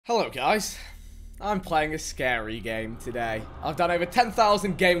Hello guys, I'm playing a scary game today. I've done over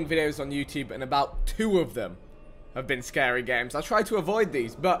 10,000 gaming videos on YouTube and about 2 of them have been scary games. I try to avoid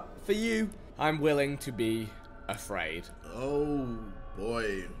these, but for you, I'm willing to be afraid. Oh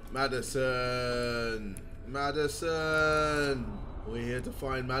boy, Madison! Madison! We're here to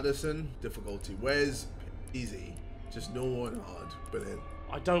find Madison. Difficulty, where's easy? Just normal and hard. Brilliant.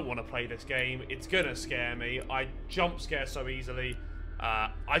 I don't want to play this game. It's gonna scare me. I jump scare so easily.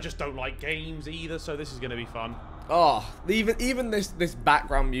 I just don't like games either, so this is gonna be fun. Oh, even this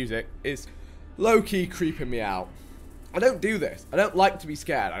background music is low-key creeping me out. I don't do this. I don't like to be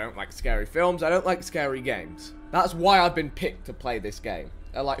scared. I don't like scary films. I don't like scary games. That's why I've been picked to play this game.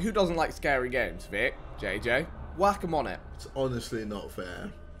 Like, who doesn't like scary games? Vic, JJ, whack 'em on it. It's honestly not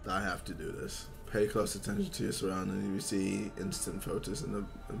fair that I have to do this. Pay close attention to your surroundings. You see instant photos in the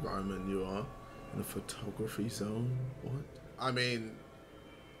environment you are in a photography zone. What? I mean,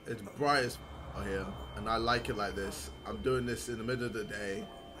 it's bright as out here, and I like it like this. I'm doing this in the middle of the day.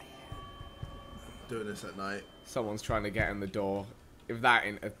 Doing this at night. Someone's trying to get in the door. If that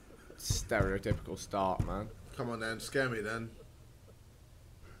ain't a stereotypical start, man. Come on then, scare me then.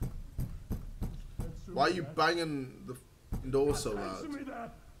 Why are you banging the door so loud? Answer me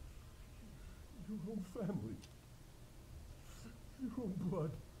that. Your own family. Your own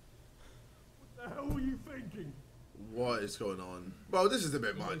blood. What the hell were you thinking? What is going on? Bro, this is a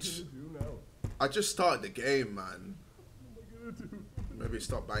bit much. What am I gonna do now? I just started the game, man. What am I gonna do? Maybe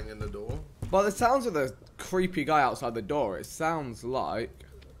stop banging the door. By the sounds of the creepy guy outside the door, it sounds like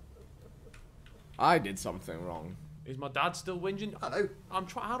I did something wrong. Is my dad still whinging? Hello. I'm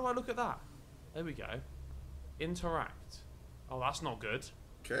trying. How do I look at that? There we go. Interact. Oh, that's not good.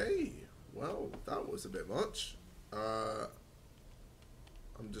 Okay. Well, that was a bit much. I'm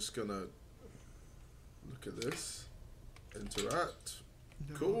just gonna look at this. Interact.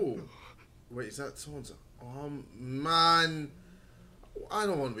 Cool. Wait, is that someone's arm? Man, I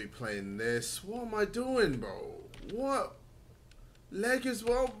don't want to be playing this. What am I doing, bro? What? Leg as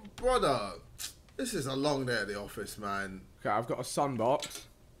well, brother. This is a long day at the office, man. Okay, I've got a sunbox.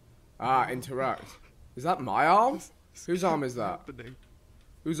 Ah, interact. Is that my arm? Whose arm is that?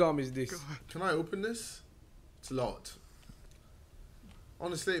 Whose arm is this? Can I open this? It's locked.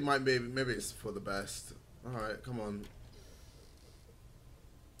 Honestly, it might be. Maybe it's for the best. All right, come on.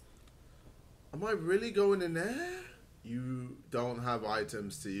 Am I really going in there? You don't have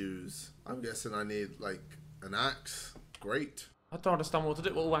items to use. I'm guessing I need like an axe. Great. I don't understand what to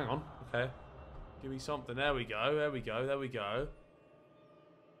do. Oh, hang on. Okay. Give me something. There we go. There we go. There we go.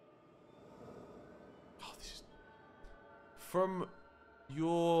 Oh, this is from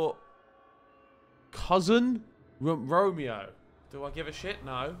your cousin Romeo. Do I give a shit?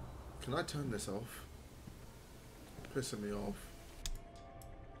 No. Can I turn this off? Pissing me off.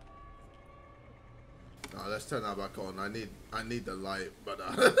 No, let's turn that back on. I need the light, but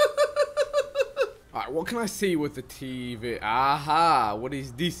Alright, what can I see with the TV? Aha, what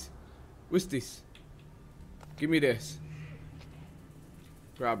is this? What's this? Give me this.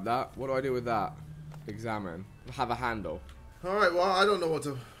 Grab that. What do I do with that? Examine. Have a handle. Alright, well, I don't know what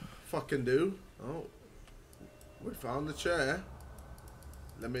to fucking do. Oh. We found the chair.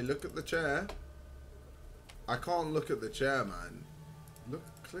 Let me look at the chair. I can't look at the chair, man. Look,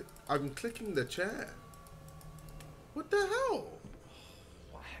 click. I'm clicking the chair. What the hell?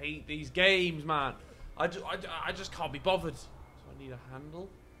 I hate these games, man. I just can't be bothered. So I need a handle.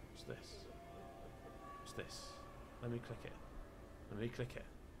 What's this? What's this? Let me click it. Let me click it.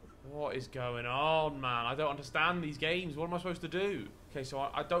 What is going on, man? I don't understand these games. What am I supposed to do? Okay, so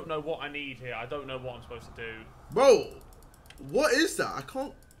I don't know what I need here. I don't know what I'm supposed to do. Bro, what is that? I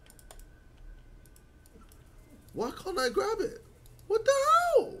can't... Why can't I grab it? What the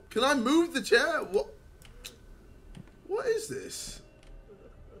hell? Can I move the chair? What is this?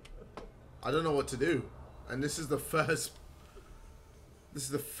 I don't know what to do. And this is the first... This is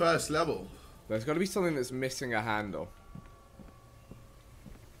the first level. There's got to be something that's missing a handle.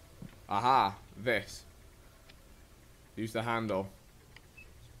 Aha, this. Use the handle.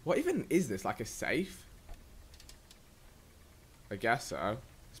 What even is this? Like a safe? I guess so.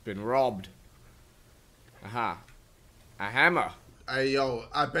 It's been robbed. Aha. A hammer. Hey, yo,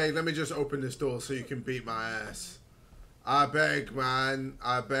 I beg, let me just open this door so you can beat my ass. I beg, man.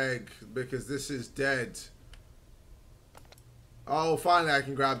 I beg, because this is dead. Oh, finally I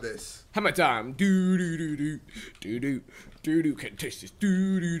can grab this. Hammer time. Do do do do do do do do. Can't taste this.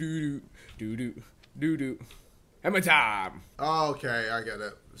 Do do do do do do do. Hammer time. Oh, okay, I get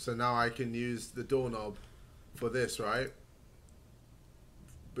it. So now I can use the doorknob for this, right?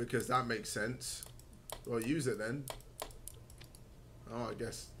 Because that makes sense. Well, use it then. Oh, I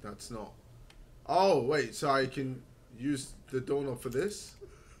guess that's not. Oh, wait, so I can use the doorknob for this?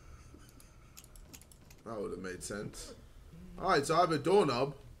 That would have made sense. Alright, so I have a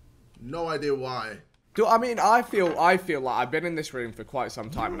doorknob. No idea why. I mean, I feel like I've been in this room for quite some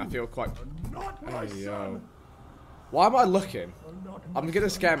time, and I feel quite... Not Hey, yo. Why am I looking? I'm gonna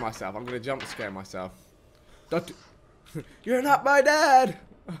scare myself. I'm gonna jump scare myself. Don't... You're not my dad!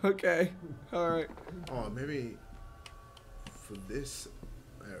 Okay. Alright. Oh, maybe for this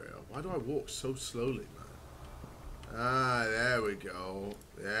area. Why do I walk so slowly, man? Ah, there we go.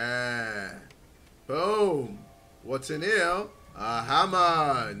 Yeah. Boom. What's in here? A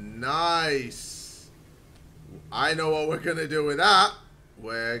hammer. Nice. I know what we're gonna do with that.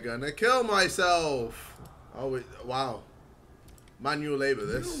 We're gonna kill myself. Oh, wow. Manual labor,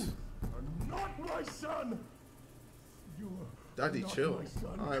 this. Are not my son. You are Daddy, not chill. my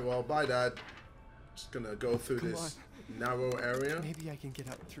son. Alright, well, bye, Dad. Just gonna go through this narrow area. Maybe I can get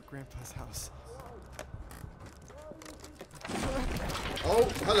out through Grandpa's house. Oh,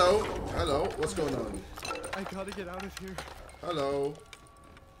 hello. Hello. What's going on? I gotta get out of here. Hello.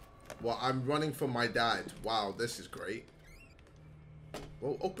 Well, I'm running from my dad. Wow, this is great.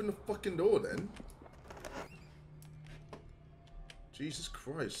 Well, open the fucking door then. Jesus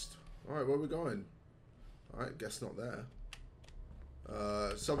Christ. Alright, where are we going? Alright, guess not there. I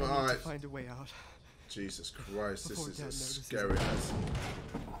need to find a way out. Jesus Christ, this Before is Dad a notices. scary ass.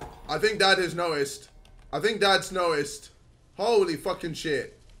 I think Dad has noticed. I think Dad's noticed. Holy fucking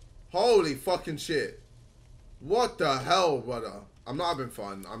shit. Holy fucking shit. What the hell, brother? I'm not having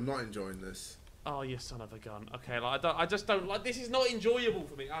fun. I'm not enjoying this. Oh, you son of a gun. Okay, like I just don't like. This is not enjoyable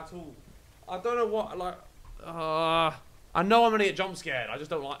for me at all. I don't know what like. I know I'm gonna get jump scared. I just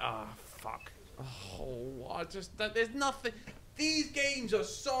don't like. Fuck. Oh, there's nothing. These games are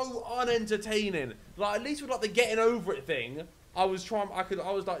so unentertaining. Like at least with like the getting over it thing, I was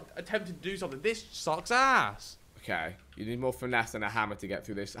like attempting to do something. This sucks ass. Okay, you need more finesse than a hammer to get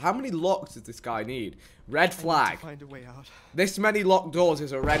through this. How many locks does this guy need? Red flag. I need to find a way out. This many locked doors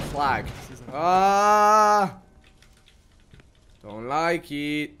is a red flag. Don't like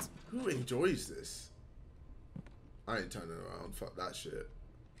it. Who enjoys this? I ain't turning around. Fuck that shit.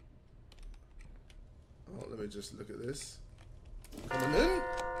 Oh, let me just look at this. Coming in.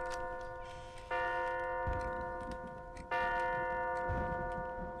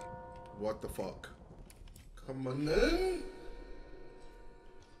 What the fuck? Coming in.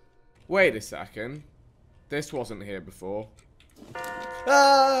 Wait a second. This wasn't here before.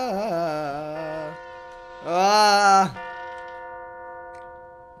 Ah! Ah!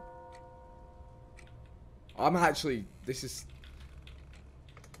 I'm actually... This is...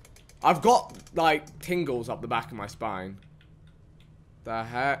 I've got, like, tingles up the back of my spine. The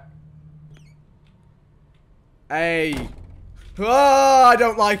heck? Hey! Oh, I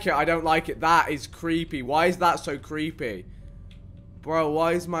don't like it. I don't like it. That is creepy. Why is that so creepy? Bro,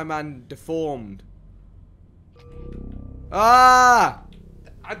 why is my man deformed? Ah!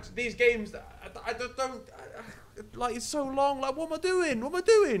 These games, I just don't... like, it's so long. Like, what am I doing? What am I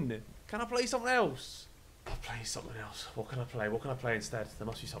doing? Can I play something else? I'll play something else. What can I play? What can I play instead? There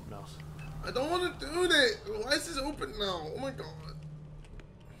must be something else. I don't want to do this. Why is this open now? Oh my god.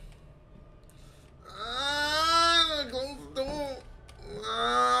 Close the door.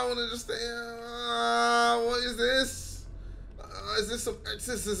 I want to just stay here. What is this? Is this some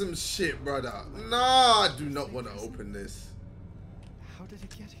exorcism shit, brother? No, I do not want to open this. How did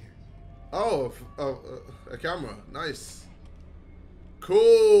it get here? Oh, a camera. Nice.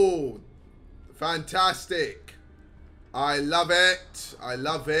 Cool. Fantastic. I love it. I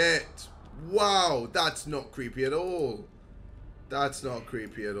love it. Wow, that's not creepy at all. That's not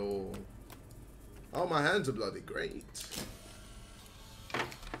creepy at all. Oh, my hands are bloody great.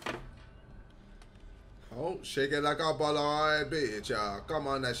 Oh, shake it like a boy, bitch. Come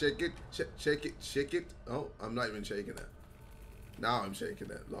on now, shake it. Shake it, shake it. Oh, I'm not even shaking it. Now I'm shaking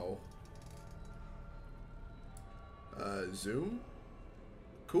it, lol. Zoom.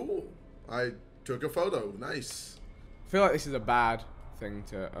 Cool. I took a photo. Nice. I feel like this is a bad thing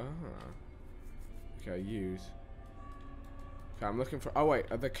to... Okay, use. Okay, I'm looking for... Oh, wait.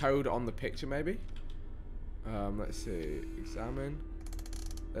 Are the code on the picture, maybe? Let's see. Examine.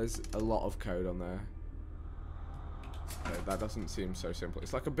 There's a lot of code on there. Okay, that doesn't seem so simple.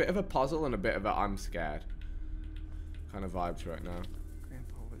 It's like a bit of a puzzle and a bit of a I'm scared kind of vibes right now.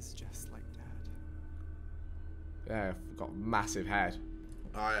 Grandpa was just like Dad. Yeah, I've got a massive head.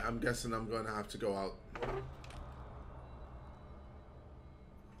 Alright, I'm guessing I'm going to have to go out.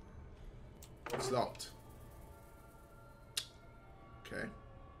 It's locked. Okay.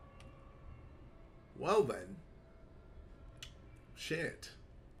 Well then. Shit.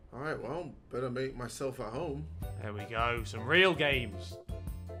 Alright, well, better make myself at home. There we go. Some real games.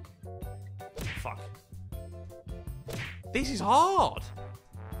 Fuck. This is hard.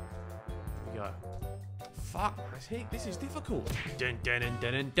 Here we go. Fuck. This is difficult. Dun dun dun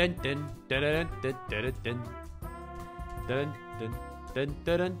dun dun dun dun dun dun dun dun dun dun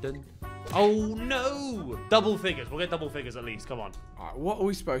dun dun. Oh no! Double figures. We'll get double figures at least. Come on. Alright, what are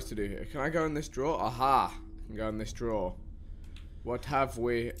we supposed to do here? Can I go in this drawer? Aha! I can go in this drawer. What have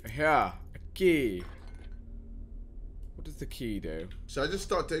we here? A key. What does the key do? Should I just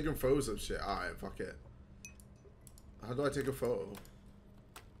start taking photos of shit? Alright, fuck it. How do I take a photo?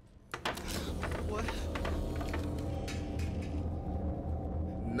 What?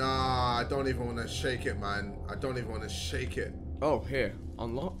 Nah, I don't even want to shake it, man. I don't even want to shake it. Oh, here.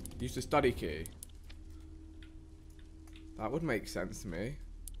 Unlock. Use the study key. That would make sense to me.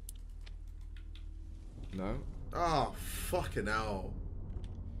 No? Oh, fucking hell.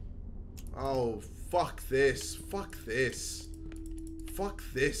 Oh, fuck this. Fuck this. Fuck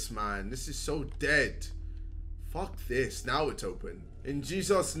this, man. This is so dead. Fuck this. Now it's open. In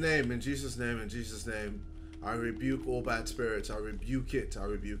Jesus' name, in Jesus' name, in Jesus' name. I rebuke all bad spirits. I rebuke it. I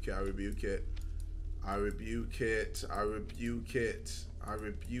rebuke it. I rebuke it. I rebuke it. I rebuke it. I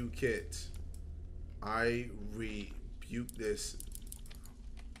rebuke it. I rebuke this.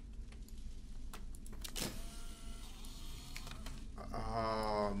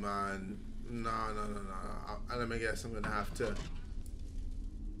 Oh man. No. Let me guess. I'm gonna have to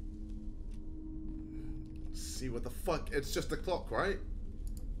see what the fuck. It's just a clock, right?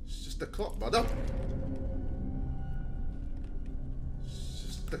 It's just a clock, brother. It's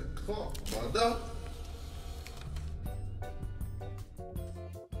just a clock, brother.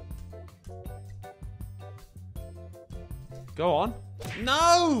 Go on.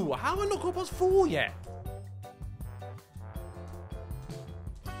 No! How am I not got past 4 yet?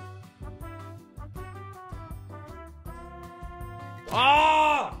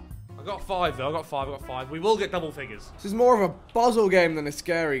 Ah! I got 5 though. I got 5. We will get double figures. This is more of a puzzle game than a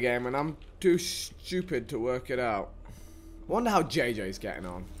scary game, and I'm too stupid to work it out. I wonder how JJ's getting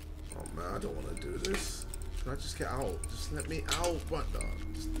on. Oh man, I don't want to do this. Can I just get out? Just let me out, brother.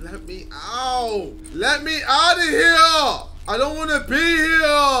 Just let me out. Let me out of here. I don't want to be here.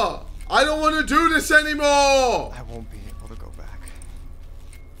 I don't want to do this anymore. I won't be able to go back.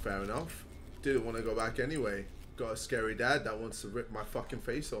 Fair enough. Didn't want to go back anyway. Got a scary dad that wants to rip my fucking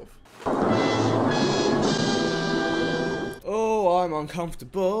face off. Oh, I'm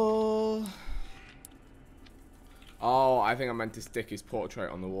uncomfortable. Oh, I think I meant to stick his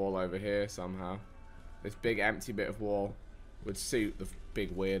portrait on the wall over here somehow. This big empty bit of wall would suit the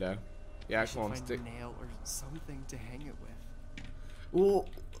big weirdo. Yeah, come on, stick. A nail or something to hang it with. Well,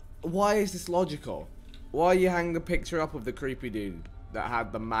 why is this logical? Why you hang the picture up of the creepy dude that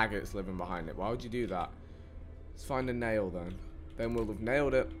had the maggots living behind it? Why would you do that? Let's find a nail then. Then we'll have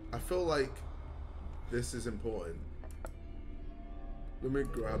nailed it. I feel like this is important. Let me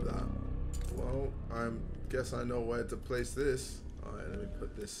grab that. Well, I guess I know where to place this. Alright, let me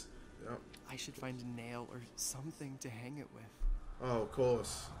put this. Yep. I should find a nail or something to hang it with. Oh, of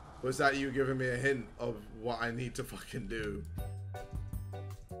course. Was that you giving me a hint of what I need to fucking do?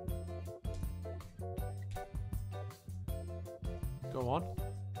 Go on.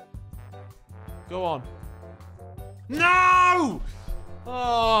 Go on. No! Oh!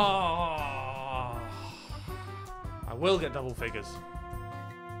 I will get double figures.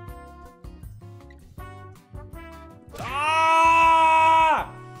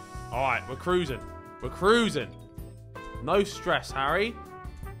 Ah! Alright, we're cruising. We're cruising. No stress, Harry.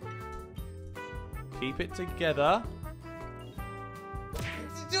 Keep it together.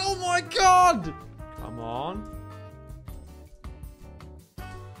 Oh my god! Come on.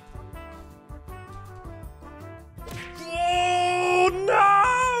 Oh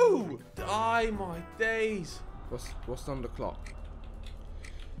no! Die my days. What's on the clock?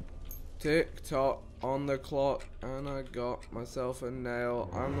 Tick tock on the clock, and I got myself a nail.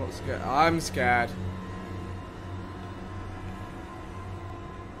 I'm not scared. I'm scared.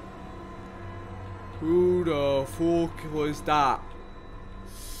 Who the fuck was that?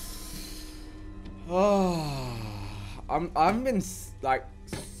 Oh, I've been like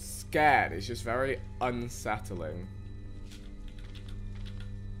scared. It's just very unsettling.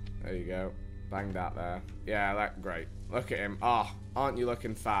 There you go. Bang that there. Yeah, that great. Look at him. Ah, aren't you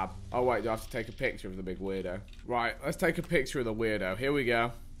looking fab? Oh wait, do I have to take a picture of the big weirdo? Right, let's take a picture of the weirdo. Here we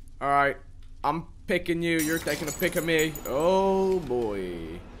go. Alright, I'm picking you. You're taking a pic of me. Oh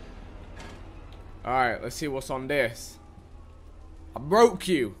boy. Alright, let's see what's on this. I broke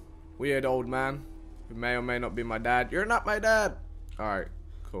you, weird old man. Who may or may not be my dad. You're not my dad. Alright,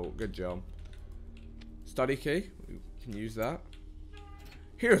 cool. Good job. Study key. We can use that.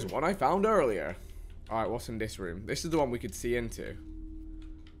 Here's one I found earlier. Alright, what's in this room? This is the one we could see into.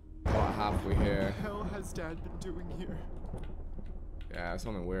 What have we here? What the hell has Dad been doing here? Yeah,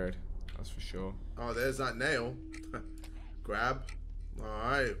 something weird. That's for sure. Oh, there's that nail. Grab.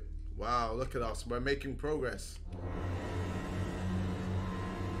 Alright. Wow, look at us. We're making progress.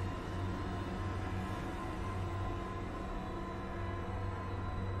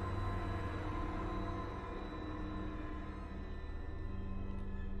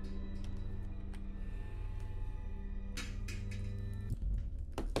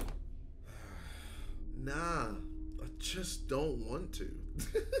 Nah, I just don't want to.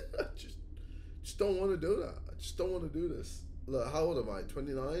 I just don't want to do that. I just don't want to do this. Look, how old am I?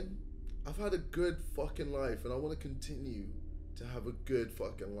 29? I've had a good fucking life, and I want to continue to have a good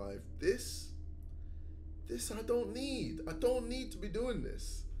fucking life. This I don't need. I don't need to be doing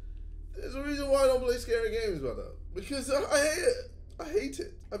this. There's a reason why I don't play scary games, brother. Because I hate it. I hate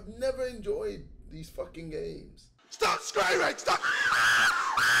it. I've never enjoyed these fucking games. Stop screaming! Stop!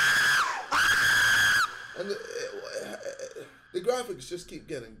 And the graphics just keep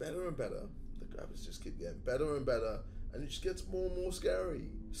getting better and better. The graphics just keep getting better and better. And it just gets more and more scary.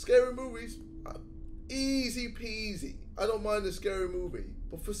 Scary movies, easy peasy. I don't mind a scary movie.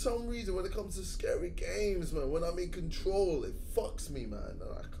 But for some reason, when it comes to scary games, man, when I'm in control, it fucks me, man. And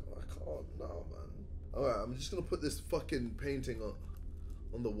I can't, no, man. Alright, I'm just gonna put this fucking painting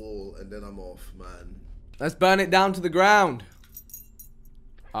on the wall, and then I'm off, man. Let's burn it down to the ground.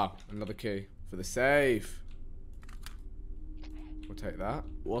 Oh, another key for the safe. We'll take that.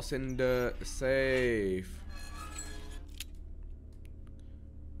 What's in the safe?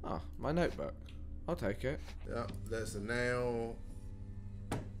 Oh, my notebook. I'll take it. Yeah, there's the nail.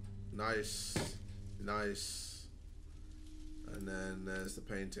 Nice. Nice. And then there's the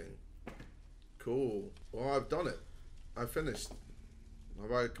painting. Cool. Well, I've done it. I finished.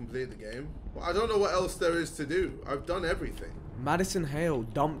 Have I completed the game? Well, I don't know what else there is to do. I've done everything. Madison Hale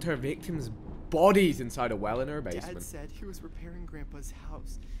dumped her victims' bodies inside a well in her basement. Dad said he was repairing Grandpa's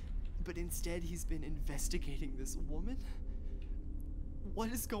house, but instead he's been investigating this woman?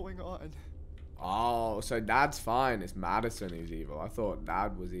 What is going on? Oh, so Dad's fine. It's Madison who's evil. I thought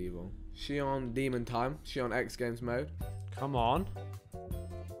Dad was evil. She on demon time? She on X Games mode? Come on.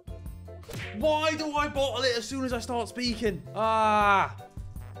 Why do I bottle it as soon as I start speaking? Ah!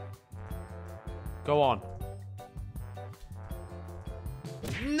 Go on.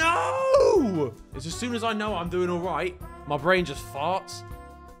 No! It's as soon as I know I'm doing alright, my brain just farts.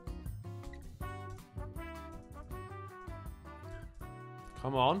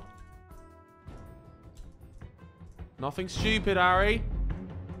 Come on. Nothing stupid, Harry.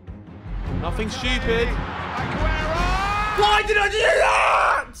 Nothing stupid. Why did I do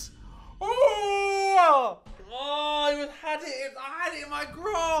that? Oh! Oh, I had it in my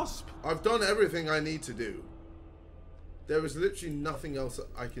grasp. I've done everything I need to do. There is literally nothing else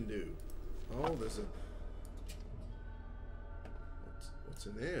I can do. Oh, there's a... What's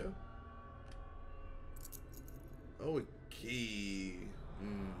in here? Oh, a key.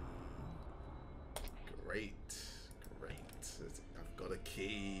 Great. I've got a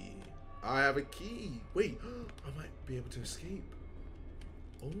key. I have a key. Wait, I might be able to escape.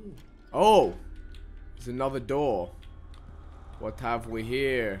 Oh. Oh! There's another door. What have we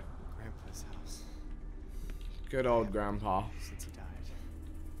here? Grandpa's house. Good old Grandpa. Since he died.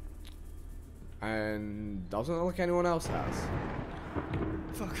 And doesn't look like anyone else has.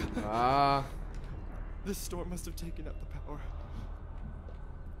 Fuck. Ah. The storm must have taken out the power.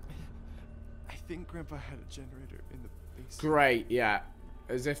 I think Grandpa had a generator in the basement. Great, yeah.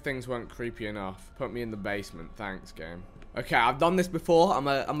 As if things weren't creepy enough. Put me in the basement. Thanks, game. Okay, I've done this before. I'm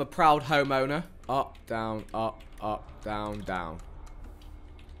a proud homeowner. Up, down, down, down.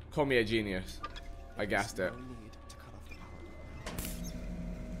 Call me a genius. I guessed it. No need to cut off the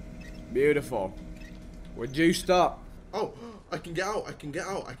power. Beautiful. We're juiced up. Oh, I can get out. I can get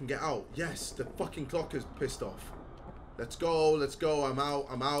out. I can get out. Yes, the fucking clock is pissed off. Let's go. Let's go. I'm out.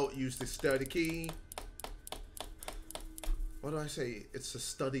 I'm out. Use this sturdy key. What do I say? It's a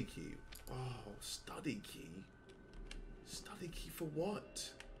study key. Oh, study key. Study key for what?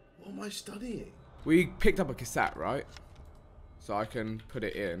 What am I studying? We picked up a cassette, right? So I can put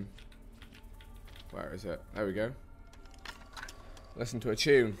it in. Where is it? There we go. Listen to a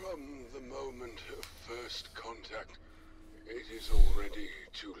tune. From the moment of first contact, it is already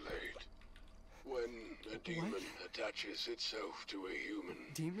too late. When a demon attaches itself to a human,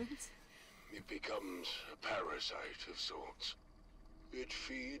 Demons? it becomes a parasite of sorts. It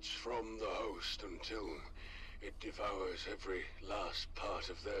feeds from the host until it devours every last part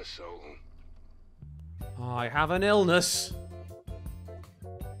of their soul. I have an illness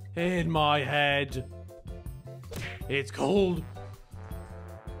in my head. It's called...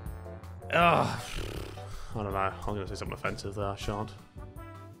 I don't know. I'm going to say something offensive there. I shan't.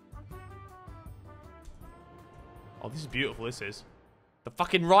 Oh, this is beautiful. This is. The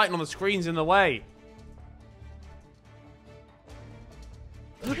fucking writing on the screen's in the way.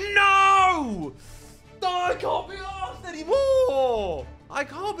 No! No, I can't be arsed anymore! I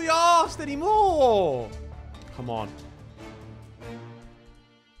can't be arsed anymore! Come on.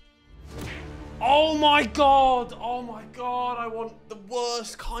 Oh my god! Oh my god! I want the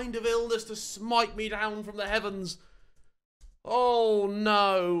worst kind of illness to smite me down from the heavens. Oh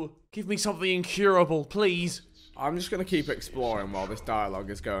no! Give me something incurable, please. I'm just going to keep exploring while this dialogue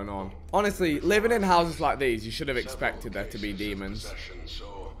is going on. Honestly, living in houses like these, you should have expected there to be demons.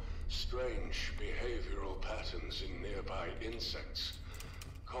 Or strange behavioral patterns in nearby insects.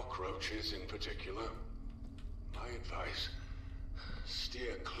 Cockroaches in particular. My advice,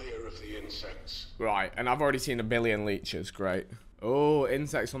 steer clear of the insects. Right, and I've already seen a billion leeches. Great. Oh,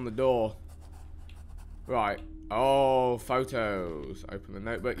 insects on the door. Right. Oh, photos. Open the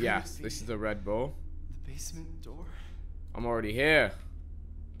notebook. Yes, this is a red ball. The basement door. I'm already here.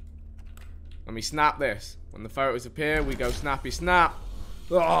 Let me snap this. When the photos appear, we go snappy snap.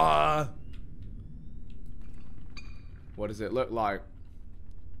 Ah! What does it look like?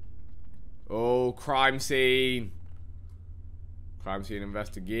 Oh, crime scene. Crime scene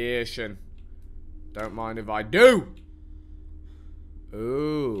investigation. Don't mind if I do.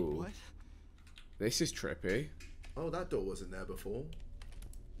 Ooh. What? This is trippy. Oh, that door wasn't there before.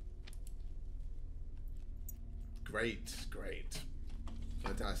 Great, great.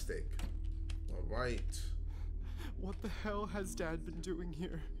 Fantastic. Alright. What the hell has Dad been doing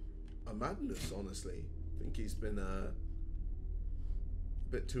here? A madness, honestly. I think he's been a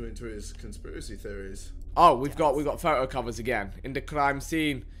bit too into his conspiracy theories. Oh, we've got photo covers again. In the crime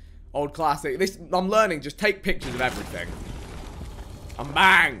scene. Old classic. This I'm learning, just take pictures of everything. And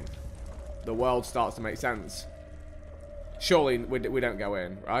bang! The world starts to make sense. Surely we don't go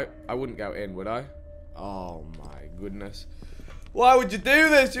in, right? I wouldn't go in, would I? Oh my goodness. Why would you do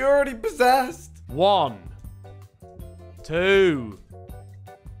this? You're already possessed. 1, 2,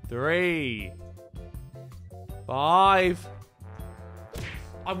 3, 5.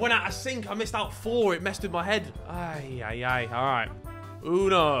 I went out of sync. I missed out 4. It messed with my head. Ay, ay, ay. All right.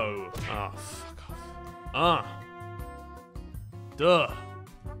 Uno. Oh, fuck off. 2,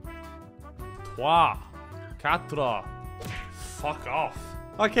 3, 4. Fuck off.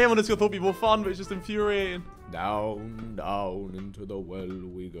 I came on this because I thought it'd be more fun, but it's just infuriating. Down, down into the well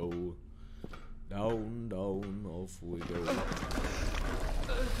we go. Down, down, off we go.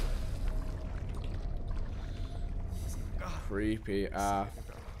 Creepy.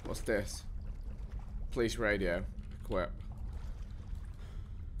 What's this? Police radio. Equip.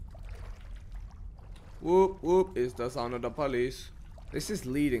 Whoop, whoop. Is the sound of the police. This is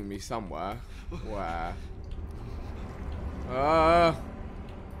leading me somewhere. Where?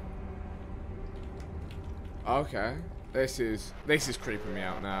 Okay. This is creeping me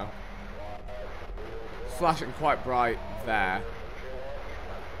out now. It's flashing quite bright there.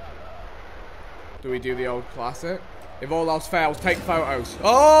 Do we do the old classic? If all else fails, take photos.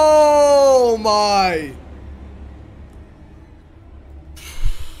 Oh my!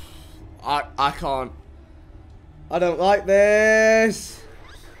 I can't. I don't like this.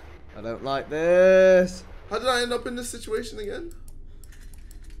 I don't like this. How did I end up in this situation again?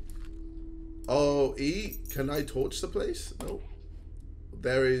 Oh, E, can I torch the place? No.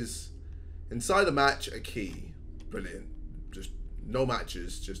 There is, inside a match, a key. Brilliant. Just no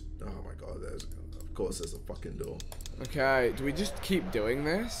matches, just, oh my god, of course there's a fucking door. Okay, do we just keep doing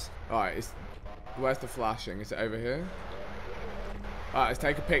this? Alright, where's the flashing? Is it over here? Alright, let's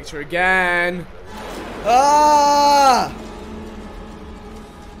take a picture again. Ah!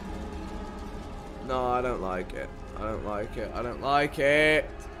 No, I don't like it. I don't like it. I don't like it.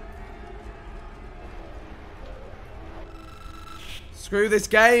 Screw this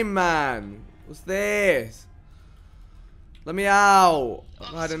game, man. What's this? Let me out.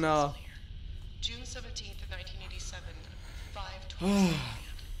 I've had enough. June 17th, 1987, 5:20. I am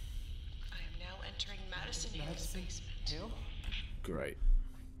now entering Madison Hill's basement. Hill? Great.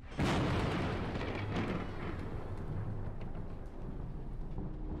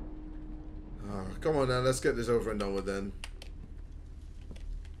 Come on now, let's get this over and done with then.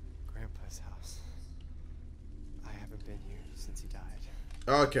 Grandpa's house. I haven't been here since he died.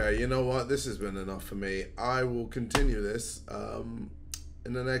 Okay, you know what? This has been enough for me. I will continue this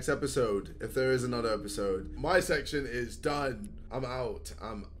in the next episode, if there is another episode. My section is done. I'm out.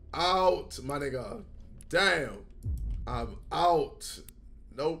 I'm out, my nigga. Damn. I'm out.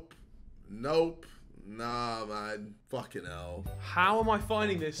 Nope. Nope. Nah, man. Fucking hell. How am I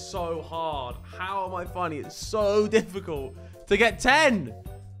finding this so hard? How am I finding it so difficult to get 10?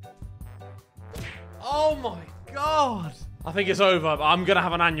 Oh my god. I think it's over. I'm going to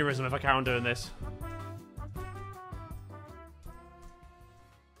have an aneurysm if I carry on doing this.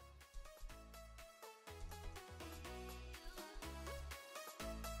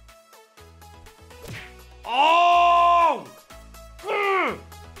 Oh!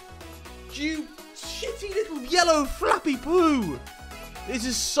 You shitty little yellow flappy poo! This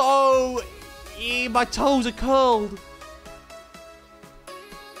is so... my toes are curled.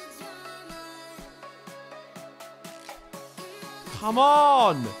 Come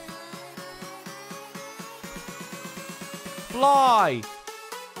on! Fly!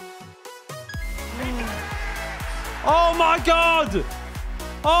 Oh my god!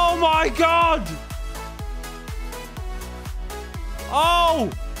 Oh my god! Oh!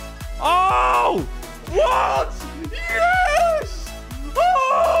 Oh! What? Yes!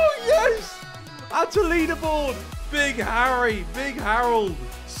 Oh, yes! Add to leaderboard! Big Harry, Big Harold,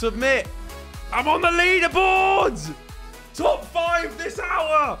 submit! I'm on the leaderboards! Top 5 this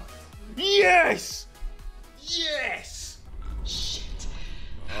hour! Yes! Yes! Shit.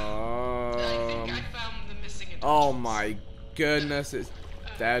 I think I found the missing individuals. Oh my goodness, it's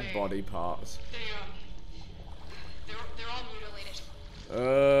dead body parts. They're all mutilated.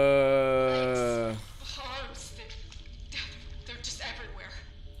 Arms, they're just everywhere.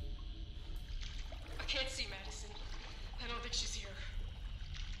 I can't see Madison. I don't think she's here.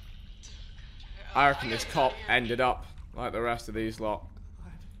 I reckon this cop ended up like the rest of these lot.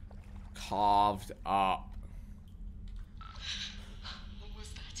 Carved up. What was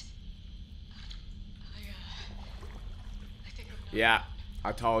that? I think I'm not. Yeah,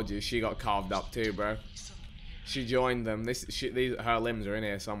 I told you, she got carved up too, bro. She joined them. Her limbs are in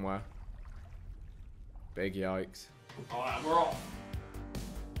here somewhere. Big yikes. Alright, we're off.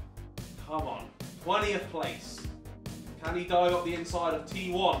 Come on. 20th place. Can he dive up the inside of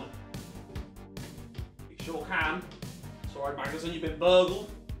T1? He sure can. Sorry, Magnuson, you've been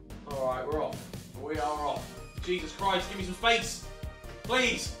burgled. Alright, we're off. We are off. Jesus Christ, give me some space.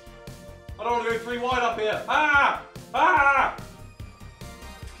 Please. I don't want to go 3 wide up here. Ah! Ah!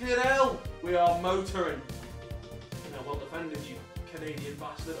 Good hell. We are motoring. Well defended, you Canadian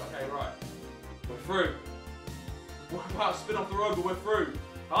bastard. Okay, right. We're through. We're about to spin off the road, but we're through.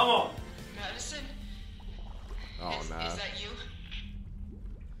 Come on. Madison? Oh no. Is that you?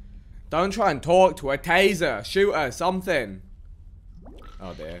 Don't try and talk to her. Taser. Shoot her. Something.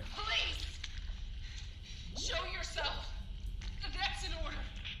 Oh dear. Please! Show yourself. That's in order.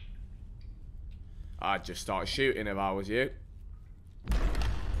 I'd just start shooting if I was you.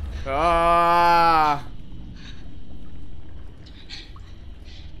 Ah!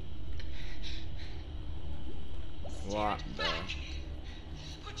 What the?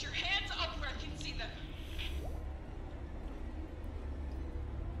 Put your hands up where I can see them.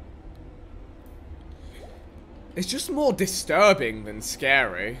 It's just more disturbing than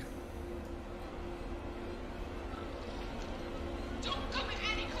scary. Don't come in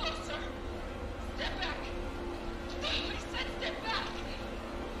any closer. Step back. I said step back.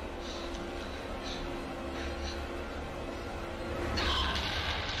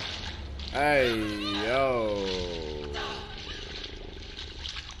 Hey, yo.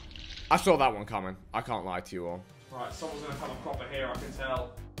 I saw that one coming. I can't lie to you all. Right, someone's going to come a cropper here, I can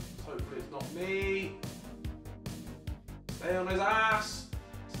tell. Hopefully it's not me. Stay on his ass.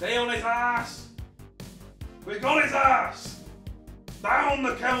 Stay on his ass. We got his ass. Down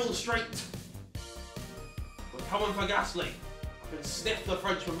the Kemmel Street. We're coming for Ghastly. I can sniff the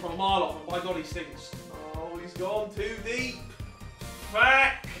Frenchman from a mile off, and by God he stinks. Oh, he's gone too deep.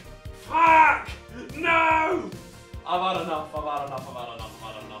 Fuck. Fuck. No. I've had enough. I've had enough. I've had enough.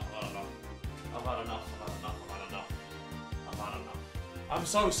 I've had enough. I've had enough. I've had enough. I've had enough. I've had enough. I've had enough. I'm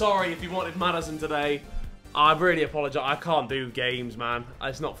so sorry if you wanted Madison today. I really apologise. I can't do games, man.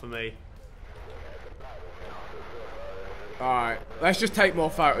 It's not for me. Alright, let's just take more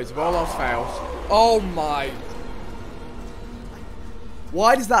photos. If all else fails. Oh my.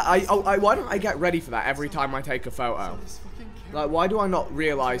 Why does that? Why don't I get ready for that every time I take a photo? Like, why do I not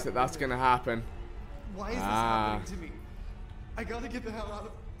realise that that's gonna happen? Why is this happening to me? I gotta get the hell out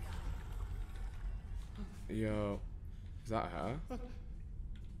of... Yo. Is that her?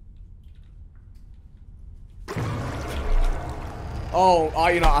 Oh,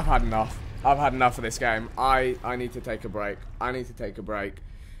 you know, I've had enough. I've had enough of this game. I need to take a break. I need to take a break.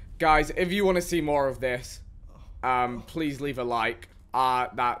 Guys, if you want to see more of this, please leave a like.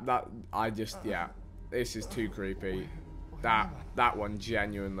 Yeah, this is too creepy. That one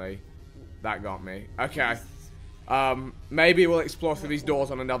genuinely, that got me. Okay, maybe we'll explore through these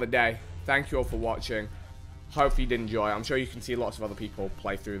doors on another day. Thank you all for watching. Hope you did enjoy. I'm sure you can see lots of other people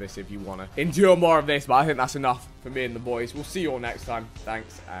play through this if you want to endure more of this, but I think that's enough for me and the boys. We'll see you all next time.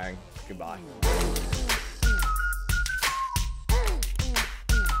 Thanks and goodbye.